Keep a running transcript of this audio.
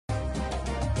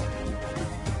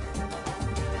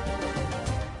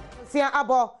Botia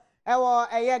abo ewo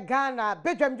eye Ghana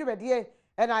Badwam dwumadie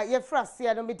na ye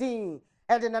frase no medin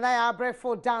e de nana ya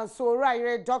brefo dance so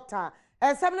right doctor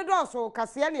semne do so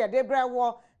kase na ye de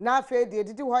brewo na afa de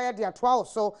didi ho ye de atoa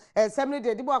so semne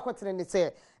de dibo akotere ne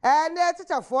se na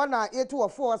teacherfo na yetu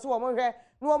wofo so wo hwe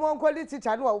no mo nkoli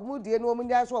teacher no mu die no mu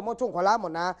nya so wo to nkola mo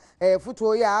na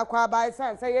futuo ya akwa by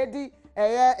science ye di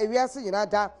ewiase nyina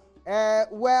da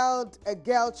World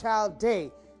Girl Child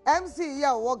Day MC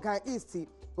ya Wogan East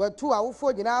watu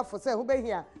awufo nyina fo se ho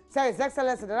behia say his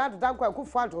excellence the na dankwa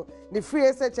akufanto the free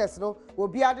SHS no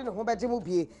obi ade ne ho beje mu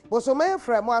bie bosome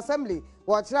frem assembly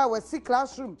wo kira we si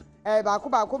classroom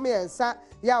baako me ensa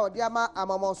ya odi ama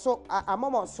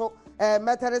amomoso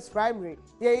Methodist primary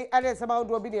ye ade sema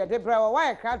do obi de bra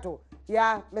wa kranto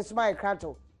ya mesuma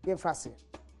kranto ye frase